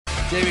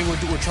Jamie,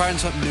 we're trying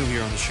something new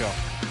here on the show.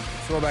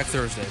 Throwback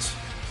Thursdays.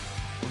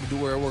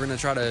 We're going to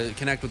try to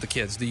connect with the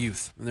kids, the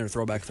youth, in their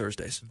Throwback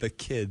Thursdays. The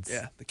kids.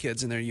 Yeah, the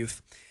kids in their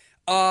youth.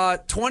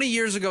 20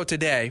 years ago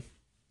today,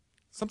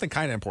 Something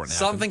kind of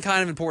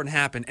important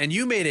happened, and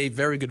you made a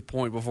very good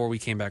point before we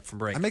came back from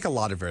break. I make a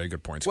lot of very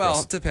good points, Well,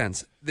 Chris. it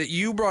depends. That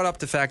you brought up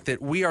the fact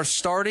that we are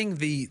starting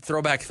the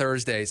Throwback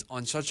Thursdays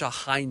on such a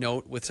high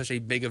note with such a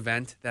big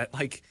event that,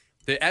 like,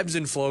 the ebbs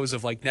and flows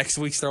of, like, next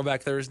week's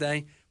Throwback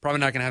Thursday probably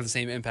not going to have the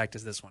same impact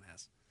as this one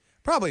has.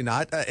 Probably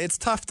not. It's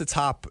tough to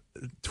top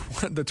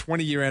the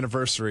 20-year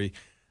anniversary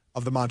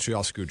of the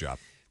Montreal Screwjob.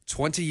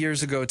 20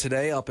 years ago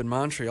today, up in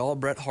Montreal,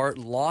 Bret Hart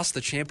lost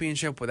the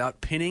championship without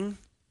being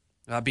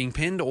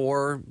pinned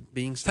or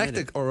being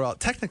submitted.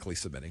 Technically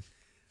submitting.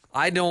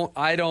 I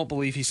don't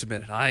believe he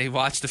submitted. I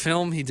watched the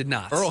film. He did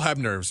not. Earl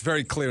Hebner was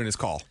very clear in his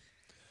call.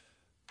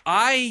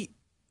 I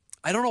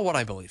don't know what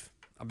I believe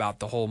about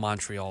the whole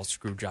Montreal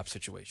Screwjob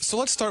situation. So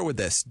let's start with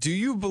this. Do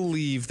you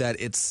believe that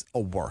it's a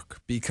work?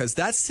 Because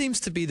that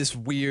seems to be this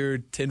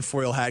weird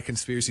tinfoil hat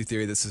conspiracy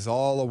theory. This is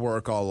all a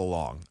work all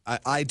along.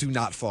 I do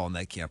not fall in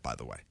that camp, by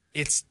the way.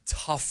 It's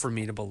tough for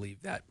me to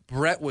believe that.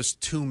 Bret was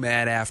too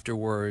mad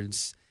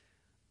afterwards.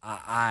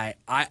 I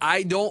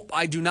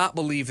do not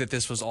believe that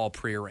this was all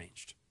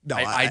prearranged. No,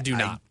 I do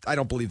not. I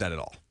don't believe that at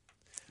all.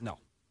 No.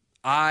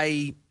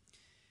 I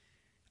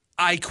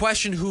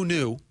question who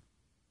knew.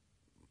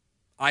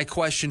 I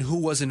question who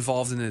was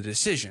involved in the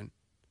decision.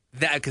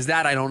 Because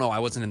I don't know. I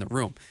wasn't in the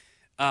room.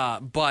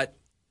 But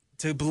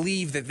to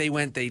believe that they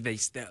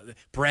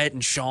Bret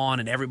and Shawn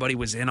and everybody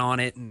was in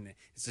on it and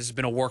this has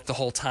been a work the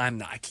whole time,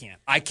 no,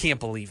 I can't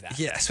believe that.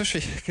 Yeah,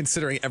 especially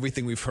considering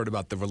everything we've heard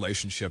about the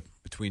relationship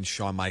between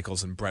Shawn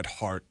Michaels and Bret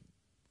Hart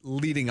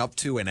leading up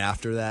to and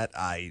after that.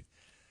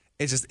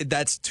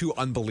 That's too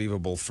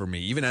unbelievable for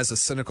me. Even as a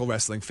cynical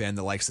wrestling fan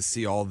that likes to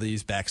see all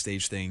these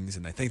backstage things,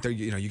 and I think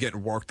you're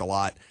getting worked a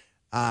lot.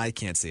 I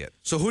can't see it.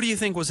 So who do you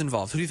think was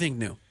involved? Who do you think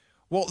knew?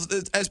 Well,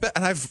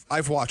 and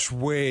I've watched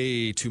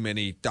way too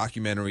many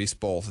documentaries,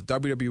 both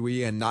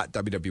WWE and not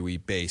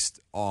WWE, based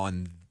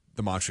on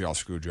the Montreal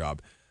Screwjob.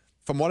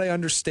 From what I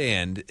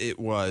understand, it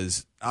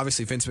was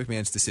obviously Vince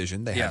McMahon's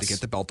decision. They had to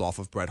get the belt off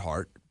of Bret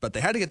Hart, but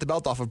they had to get the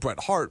belt off of Bret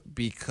Hart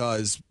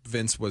because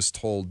Vince was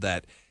told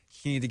that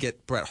he needed to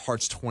get Bret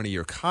Hart's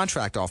 20-year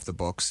contract off the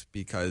books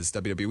because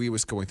WWE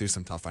was going through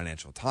some tough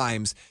financial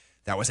times.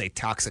 That was a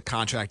toxic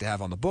contract to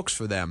have on the books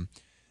for them.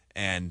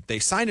 And they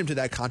signed him to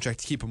that contract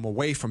to keep him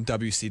away from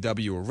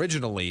WCW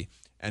originally.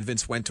 And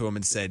Vince went to him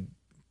and said,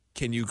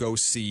 can you go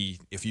see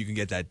if you can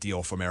get that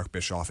deal from Eric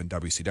Bischoff and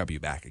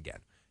WCW back again?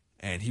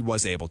 And he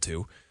was able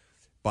to.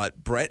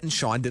 But Bret and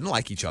Shawn didn't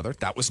like each other.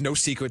 That was no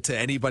secret to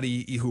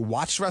anybody who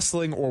watched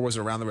wrestling or was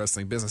around the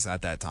wrestling business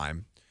at that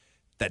time,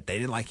 that they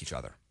didn't like each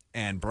other.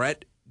 And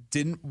Bret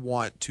didn't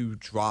want to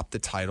drop the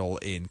title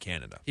in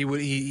Canada.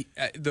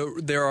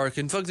 There are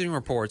conflicting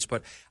reports,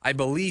 but I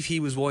believe he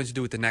was willing to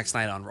do it the next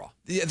night on Raw.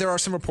 Yeah, there are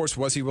some reports.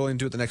 Was he willing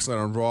to do it the next night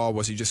on Raw?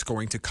 Was he just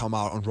going to come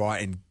out on Raw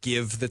and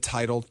give the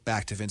title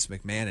back to Vince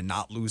McMahon and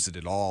not lose it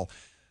at all?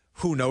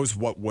 Who knows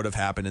what would have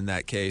happened in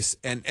that case?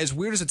 And as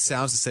weird as it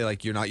sounds to say,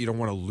 like you don't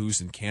want to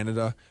lose in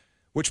Canada,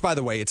 which by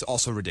the way, it's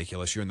also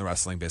ridiculous. You're in the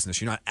wrestling business.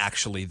 You're not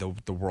actually the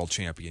world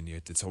champion.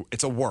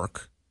 It's a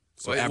work.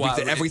 So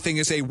everything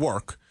is a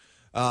work.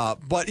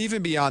 But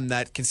even beyond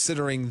that,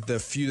 considering the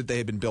feud that they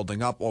had been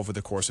building up over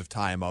the course of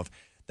time of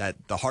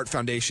that the Hart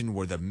Foundation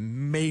were the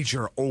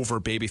major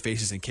over baby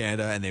faces in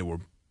Canada and they were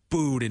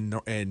booed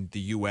in the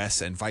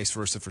U.S. and vice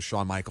versa for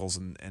Shawn Michaels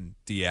and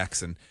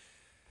DX. And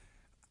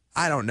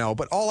I don't know.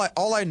 But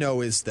all I know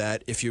is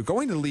that if you're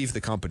going to leave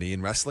the company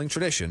in wrestling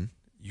tradition,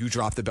 you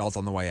drop the belt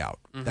on the way out.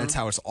 Mm-hmm. That's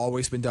how it's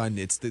always been done.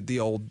 It's the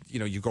old,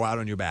 you go out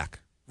on your back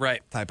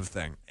type of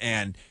thing.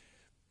 And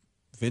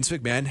Vince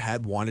McMahon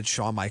had wanted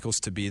Shawn Michaels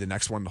to be the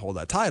next one to hold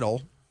that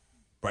title.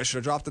 Bret should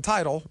have dropped the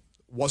title.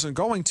 Wasn't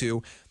going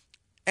to.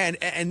 And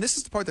this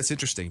is the part that's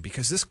interesting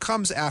because this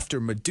comes after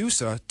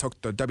Medusa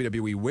took the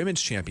WWE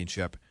Women's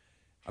Championship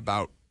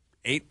about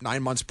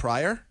 8-9 months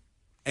prior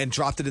and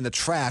dropped it in the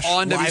trash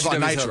live on Nitro.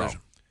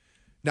 Television.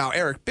 Now,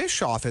 Eric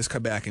Bischoff has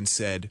come back and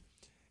said,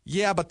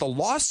 yeah, but the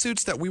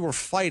lawsuits that we were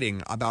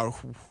fighting about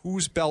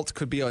whose belt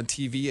could be on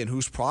TV and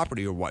whose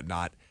property or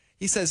whatnot,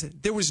 he says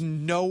there was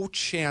no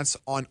chance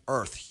on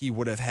earth he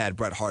would have had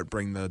Bret Hart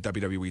bring the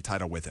WWE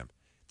title with him.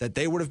 That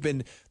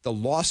the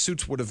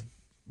lawsuits would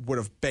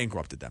have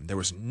bankrupted them. There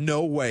was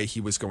no way he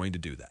was going to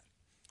do that.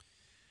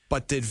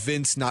 But did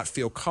Vince not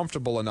feel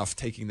comfortable enough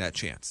taking that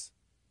chance?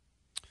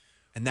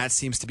 And that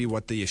seems to be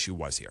what the issue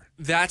was here.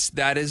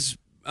 That is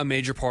a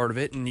major part of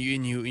it. And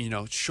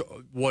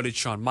what did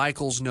Shawn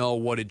Michaels know?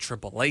 What did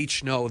Triple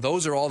H know?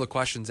 Those are all the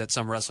questions that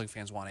some wrestling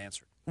fans want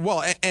answered.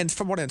 Well, and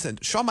from what I understand,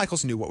 Shawn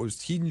Michaels knew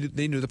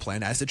they knew the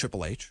plan, as did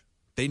Triple H.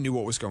 They knew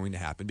what was going to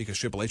happen because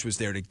Triple H was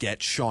there to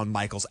get Shawn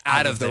Michaels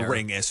out of the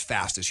ring as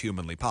fast as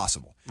humanly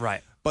possible.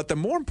 Right. But the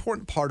more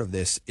important part of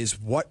this is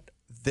what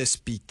this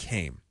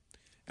became.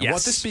 And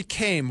what this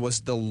became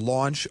was the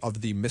launch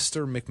of the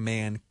Mr.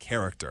 McMahon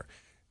character.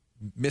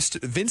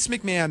 Vince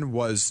McMahon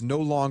was no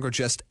longer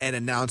just an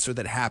announcer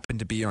that happened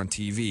to be on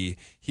TV.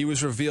 He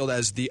was revealed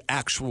as the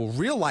actual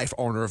real life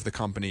owner of the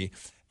company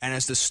and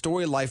as the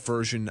story life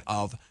version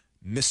of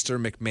Mr.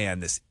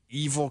 McMahon, this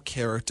evil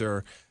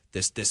character,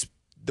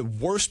 the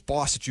worst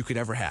boss that you could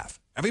ever have.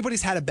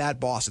 Everybody's had a bad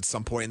boss at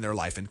some point in their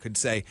life and could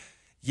say,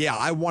 yeah,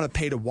 I want to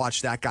pay to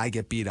watch that guy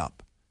get beat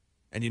up.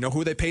 And you know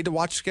who they paid to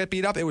watch get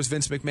beat up? It was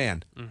Vince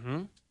McMahon.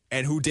 Mm-hmm.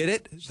 And who did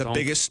it? The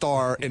biggest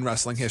star in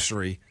wrestling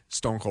history,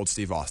 Stone Cold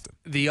Steve Austin.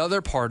 The other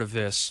part of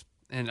this,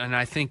 and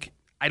I think,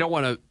 I don't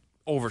want to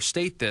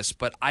overstate this,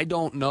 but I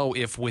don't know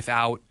if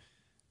without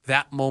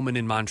that moment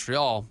in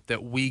Montreal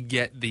that we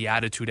get the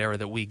Attitude Era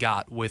that we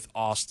got with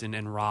Austin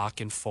and Rock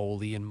and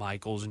Foley and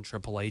Michaels and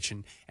Triple H.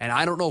 And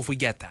I don't know if we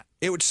get that.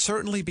 It would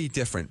certainly be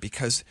different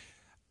because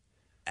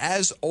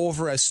as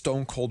over as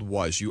Stone Cold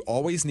was, you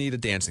always need a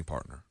dancing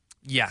partner.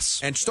 Yes.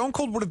 And Stone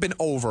Cold would have been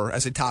over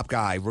as a top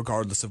guy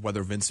regardless of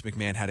whether Vince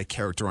McMahon had a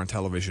character on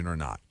television or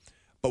not.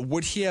 But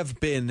would he have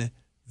been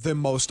the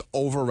most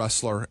over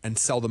wrestler and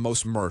sell the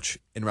most merch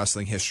in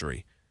wrestling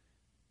history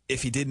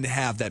if he didn't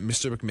have that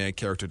Mr. McMahon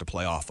character to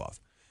play off of?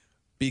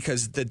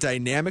 Because the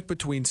dynamic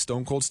between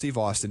Stone Cold Steve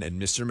Austin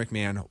and Mr.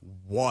 McMahon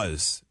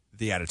was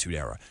the Attitude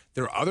Era.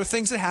 There are other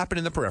things that happened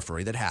in the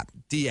periphery that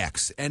happened.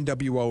 DX,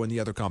 NWO, and the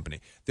other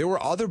company. There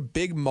were other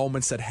big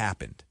moments that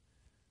happened.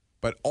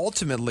 But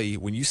ultimately,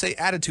 when you say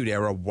Attitude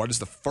Era, what is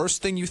the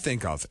first thing you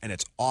think of? And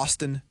it's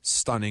Austin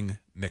stunning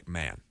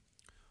McMahon.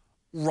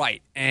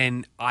 Right.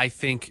 And I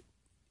think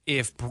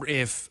if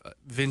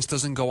Vince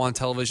doesn't go on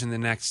television the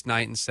next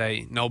night and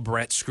say, no,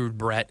 Brett screwed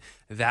Brett,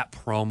 that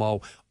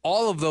promo,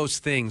 all of those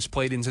things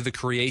played into the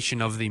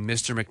creation of the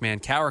Mr.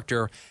 McMahon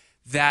character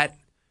that,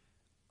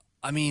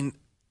 I mean,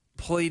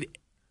 played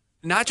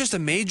not just a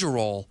major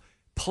role,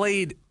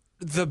 played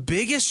the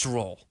biggest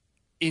role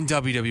in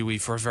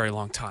WWE for a very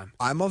long time.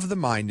 I'm of the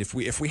mind if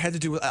we had to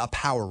do a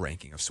power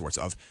ranking of sorts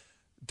of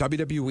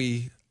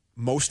WWE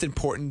most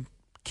important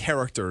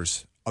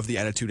characters of the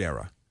Attitude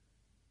Era,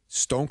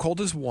 Stone Cold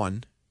is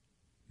 1,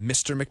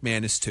 Mr.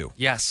 McMahon is 2.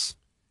 Yes.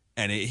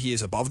 And he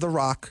is above The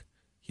Rock,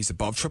 he's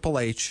above Triple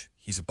H,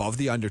 he's above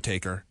The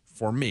Undertaker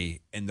for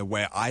me in the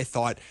way I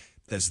thought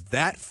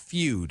that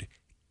feud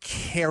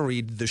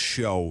carried the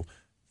show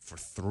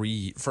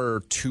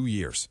for 2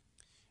 years.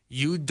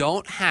 You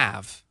don't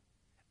have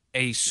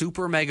a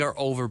super mega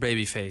over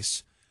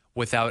babyface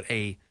without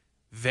a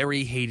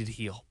very hated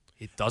heel.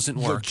 It doesn't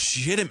work.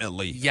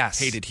 Legitimately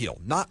hated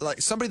heel. Not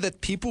like somebody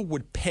that people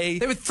would pay.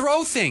 They would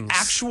throw things.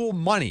 Actual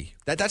money.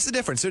 That's the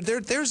difference.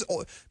 There's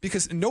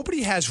because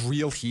nobody has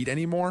real heat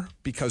anymore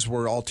because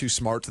we're all too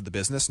smart to the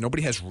business.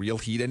 Nobody has real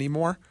heat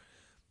anymore.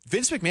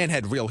 Vince McMahon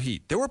had real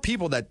heat. There were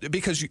people that,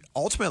 because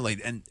ultimately,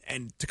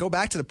 and to go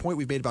back to the point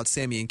we've made about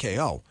Sammy and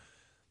KO,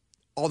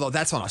 although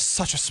that's on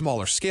such a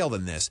smaller scale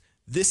than this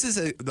is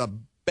the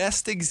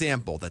best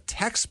example, the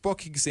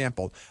textbook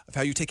example of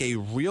how you take a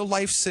real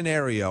life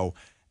scenario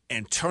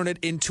and turn it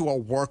into a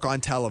work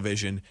on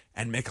television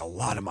and make a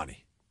lot of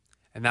money.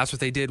 And that's what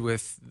they did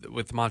with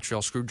the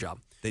Montreal Screwjob.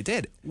 They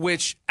did.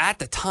 Which at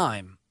the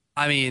time,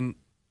 I mean,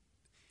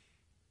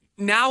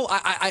 now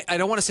I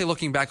don't want to say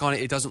looking back on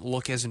it, it doesn't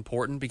look as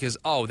important because,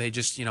 they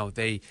just,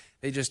 they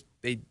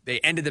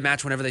ended the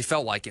match whenever they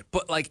felt like it.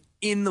 But like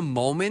in the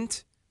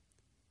moment,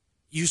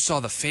 you saw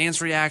the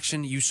fans'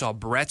 reaction, you saw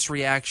Brett's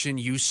reaction,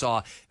 you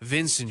saw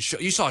Vince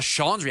and you saw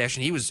Shawn's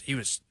reaction. He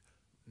was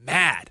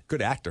mad.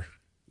 Good actor.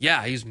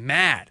 Yeah, he's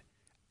mad.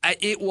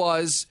 It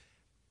was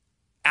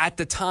at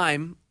the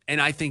time,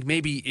 and I think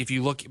maybe if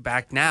you look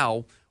back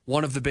now,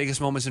 one of the biggest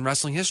moments in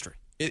wrestling history.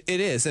 It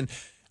is, and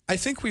I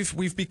think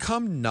we've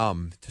become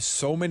numb to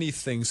so many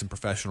things in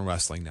professional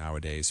wrestling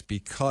nowadays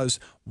because,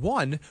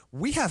 one,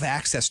 we have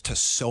access to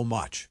so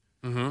much.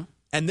 Mm-hmm.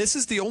 And this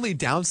is the only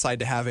downside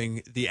to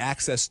having the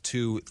access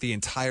to the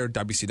entire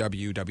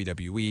WCW,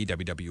 WWE,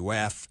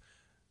 WWF,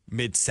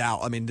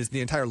 Mid-South. I mean,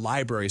 the entire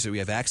libraries that we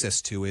have access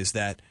to is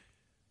that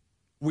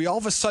we all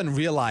of a sudden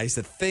realize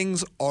that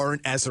things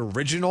aren't as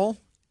original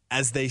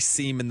as they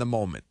seem in the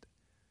moment.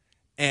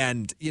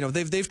 And,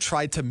 they've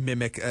tried to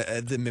mimic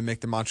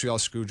the Montreal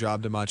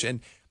Screwjob too much.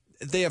 And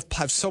they have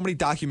so many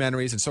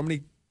documentaries and so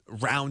many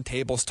round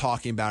tables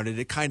talking about it.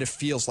 It kind of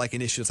feels like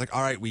an issue. It's like,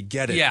 all right, we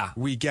get it. Yeah.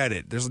 We get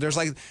it. There's a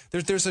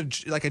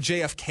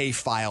JFK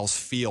Files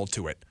feel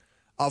to it.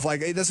 Of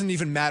like, it doesn't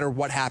even matter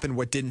what happened,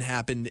 what didn't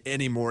happen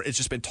anymore. It's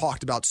just been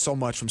talked about so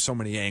much from so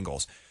many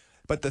angles.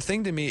 But the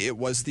thing to me, it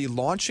was the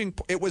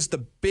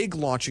big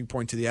launching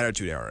point to the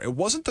Attitude Era. It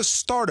wasn't the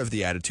start of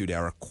the Attitude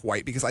Era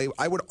quite, because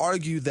I would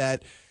argue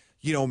that,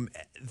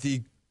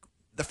 the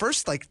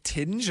first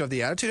tinge of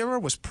the Attitude Era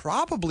was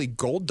probably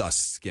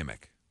Goldust's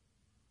gimmick.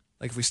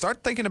 Like if we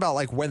start thinking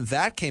about when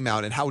that came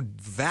out and how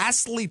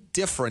vastly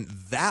different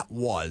that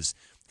was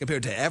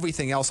compared to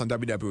everything else on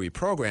WWE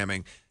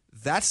programming,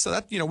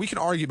 we can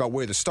argue about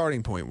where the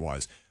starting point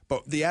was.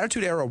 But the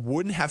Attitude Era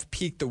wouldn't have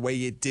peaked the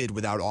way it did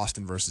without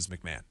Austin versus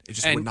McMahon. It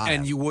just would not have.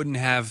 And you wouldn't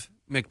have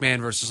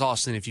McMahon versus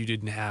Austin if you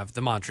didn't have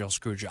the Montreal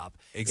Screwjob.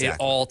 Exactly. It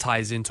all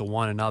ties into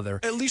one another.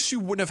 At least you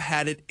wouldn't have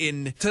had it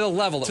in To the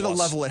level to the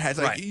level it has.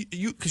 Like Right.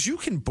 you, because you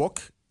can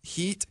book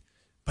heat,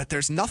 but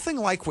there's nothing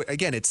like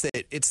again. It's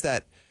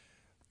that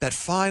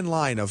fine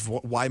line of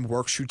why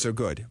work shoots are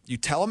good. You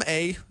tell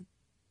them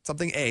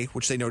something A,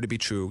 which they know to be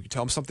true. You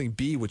tell them something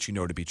B, which you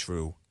know to be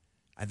true,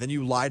 and then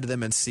you lie to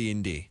them in C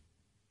and D.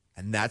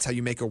 And that's how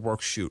you make a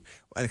work shoot.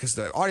 Because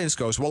the audience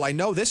goes, well, I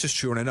know this is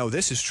true and I know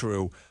this is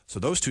true, so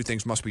those two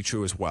things must be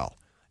true as well.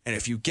 And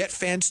if you get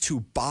fans to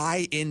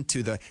buy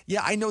into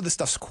I know this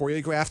stuff's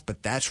choreographed,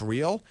 but that's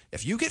real.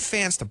 If you get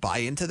fans to buy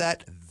into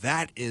that,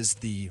 that is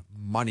the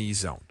money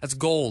zone. That's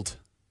gold.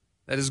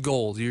 That is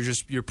gold.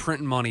 You're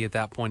printing money at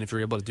that point if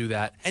you're able to do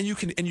that. And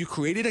you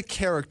created a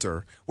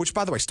character, which,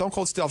 by the way, Stone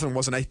Cold Steve Austin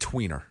wasn't a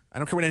tweener. I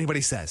don't care what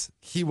anybody says.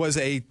 He was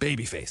a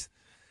babyface.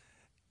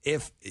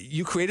 If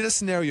you created a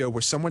scenario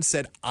where someone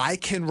said, I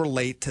can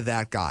relate to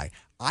that guy.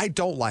 I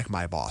don't like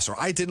my boss, or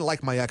I didn't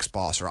like my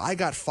ex-boss, or I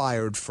got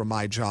fired from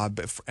my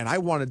job and I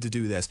wanted to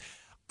do this.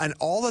 And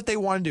all that they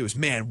want to do is,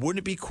 man, wouldn't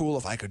it be cool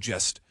if I could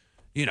just,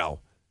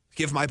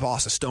 give my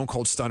boss a Stone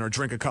Cold Stunner,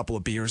 drink a couple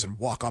of beers, and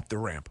walk up the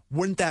ramp?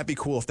 Wouldn't that be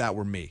cool if that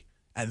were me?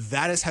 And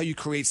that is how you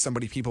create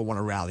somebody people want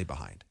to rally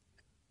behind.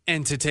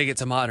 And to take it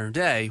to modern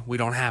day, we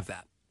don't have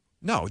that.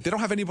 No, they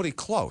don't have anybody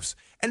close.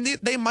 And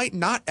they might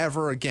not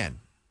ever again.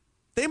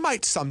 They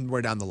might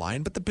somewhere down the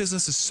line, but the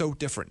business is so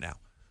different now.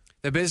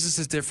 The business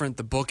is different.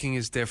 The booking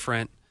is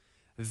different.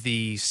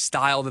 The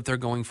style that they're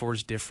going for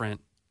is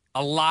different.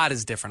 A lot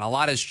is different. A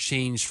lot has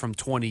changed from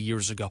 20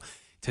 years ago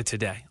to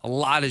today. A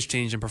lot has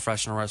changed in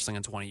professional wrestling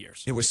in 20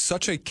 years. It was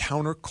such a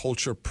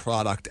counterculture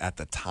product at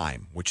the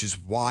time, which is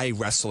why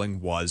wrestling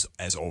was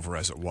as over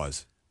as it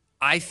was.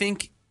 I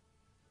think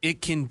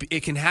it can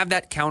have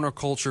that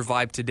counterculture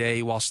vibe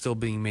today while still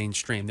being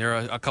mainstream. There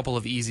are a couple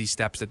of easy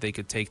steps that they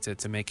could take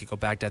to make it go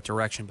back that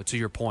direction. But to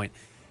your point,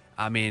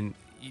 I mean,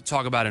 you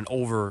talk about an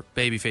over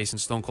babyface in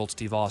Stone Cold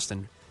Steve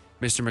Austin.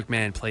 Mr.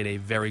 McMahon played a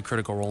very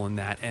critical role in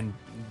that, and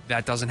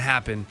that doesn't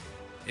happen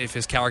if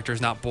his character is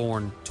not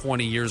born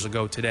 20 years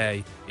ago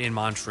today in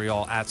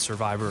Montreal at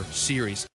Survivor Series.